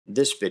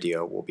This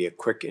video will be a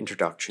quick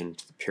introduction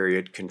to the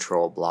period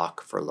control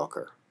block for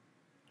Looker.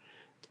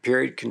 The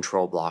period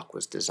control block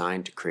was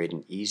designed to create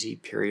an easy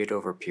period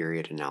over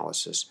period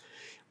analysis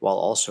while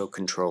also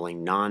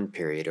controlling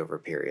non-period over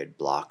period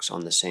blocks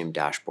on the same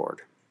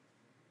dashboard.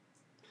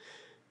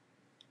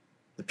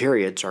 The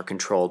periods are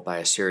controlled by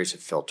a series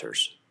of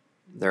filters.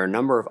 There are a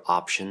number of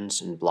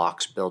options and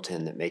blocks built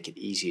in that make it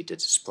easy to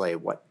display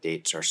what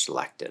dates are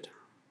selected.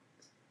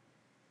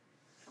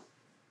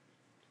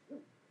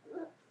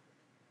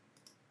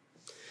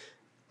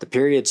 The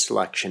period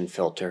selection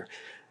filter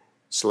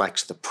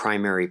selects the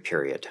primary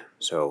period,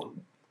 so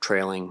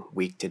trailing,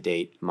 week to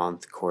date,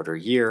 month, quarter,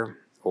 year,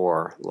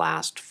 or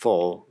last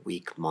full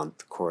week,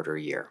 month, quarter,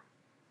 year.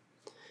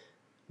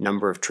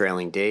 Number of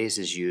trailing days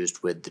is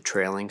used with the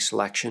trailing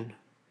selection,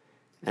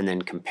 and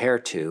then compare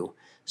to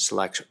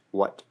selects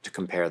what to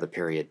compare the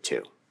period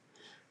to.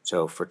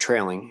 So for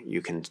trailing,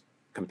 you can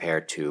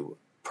compare to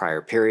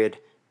prior period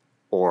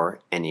or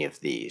any of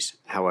these.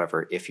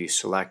 However, if you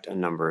select a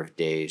number of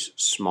days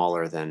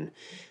smaller than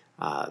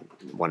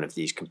one of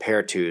these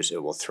compare tos,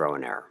 it will throw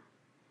an error.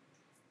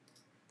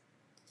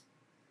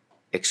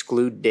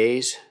 Exclude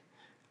days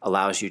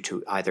allows you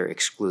to either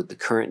exclude the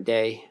current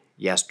day,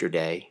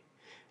 yesterday,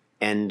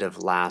 end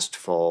of last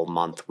full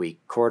month, week,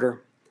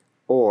 quarter,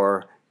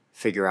 or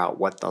figure out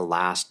what the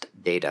last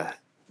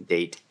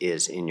date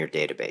is in your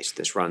database.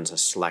 This runs a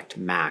select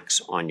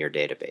max on your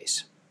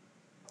database.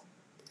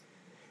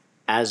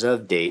 As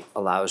of date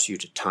allows you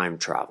to time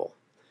travel.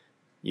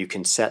 You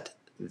can set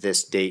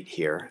this date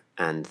here,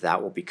 and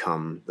that will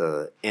become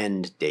the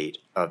end date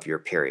of your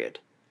period.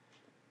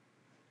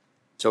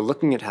 So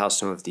looking at how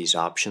some of these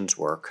options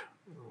work,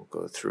 we'll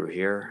go through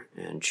here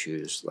and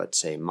choose, let's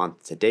say,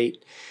 month to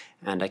date,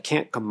 and I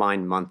can't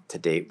combine month to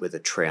date with a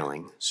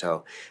trailing,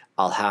 so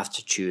I'll have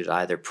to choose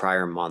either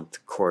prior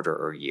month, quarter,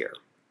 or year.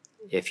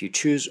 If you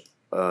choose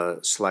a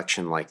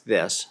selection like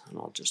this, and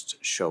I'll just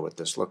show what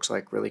this looks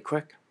like really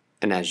quick,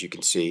 and as you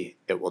can see,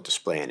 it will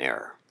display an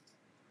error.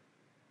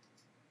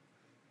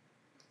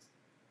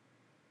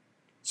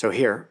 So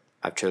here,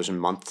 I've chosen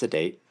month to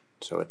date,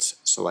 so it's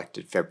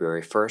selected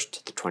February 1st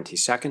to the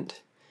 22nd,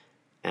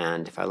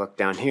 and if I look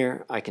down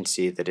here, I can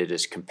see that it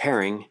is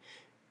comparing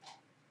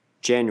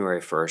January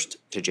 1st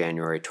to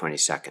January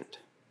 22nd.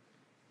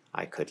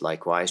 I could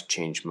likewise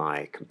change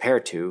my compare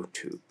to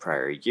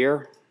prior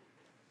year,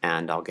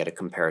 and I'll get a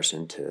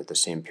comparison to the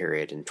same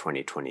period in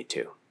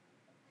 2022.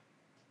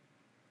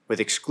 With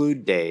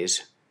exclude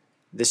days,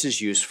 this is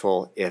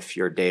useful if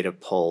your data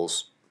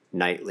pulls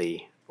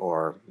nightly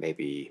or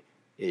maybe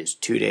is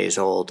 2 days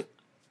old,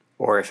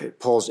 or if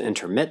it pulls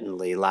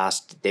intermittently,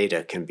 last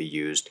data can be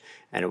used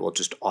and it will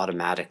just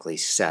automatically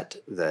set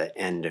the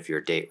end of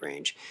your date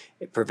range.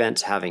 It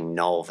prevents having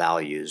null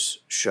values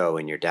show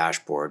in your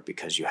dashboard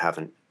because you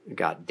haven't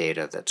got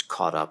data that's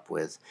caught up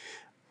with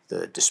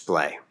the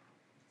display.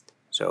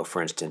 So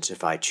for instance,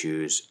 if I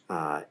choose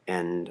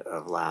end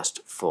of last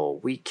full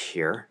week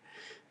here,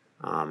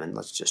 and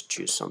let's just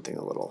choose something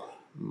a little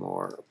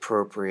more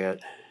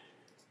appropriate,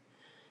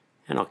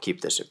 and I'll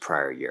keep this at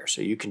prior year.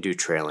 So you can do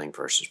trailing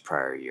versus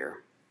prior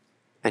year.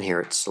 And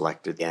here it's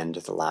selected the end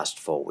of the last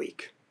full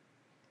week.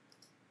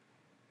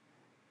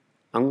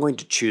 I'm going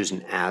to choose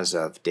an as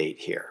of date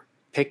here.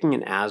 Picking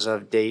an as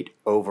of date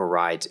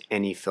overrides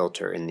any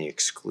filter in the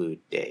exclude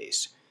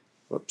days.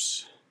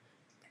 Whoops.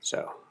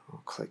 So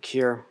I'll click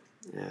here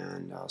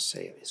and I'll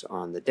say it's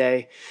on the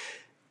day.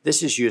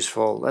 This is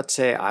useful. Let's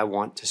say I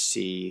want to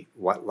see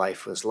what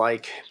life was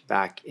like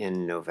back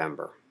in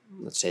November.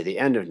 Let's say the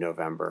end of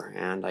November,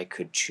 and I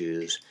could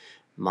choose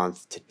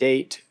month to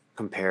date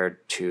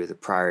compared to the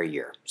prior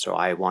year. So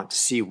I want to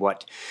see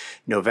what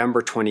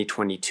November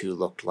 2022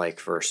 looked like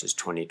versus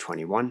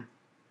 2021.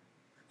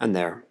 And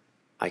there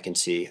I can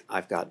see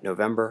I've got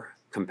November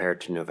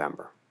compared to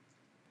November.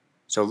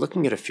 So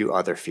looking at a few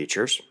other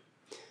features,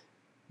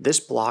 this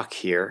block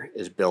here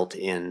is built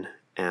in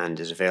and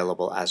is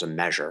available as a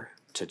measure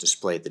to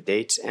display the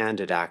dates, and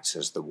it acts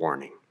as the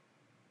warning.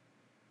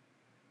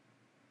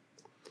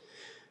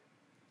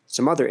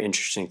 Some other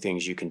interesting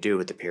things you can do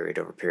with the period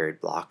over period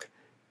block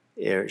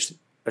is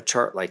a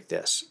chart like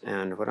this,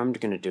 and what I'm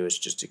going to do is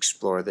just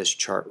explore this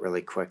chart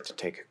really quick to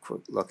take a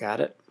quick look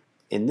at it.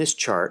 In this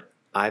chart,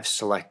 I've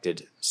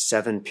selected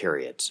 7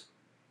 periods.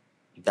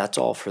 That's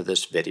all for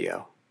this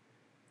video.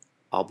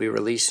 I'll be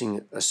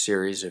releasing a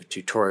series of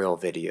tutorial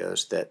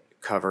videos that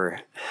cover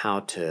how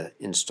to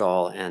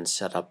install and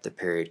set up the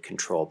period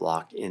control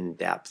block in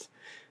depth,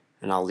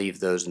 and I'll leave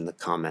those in the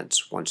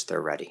comments once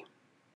they're ready.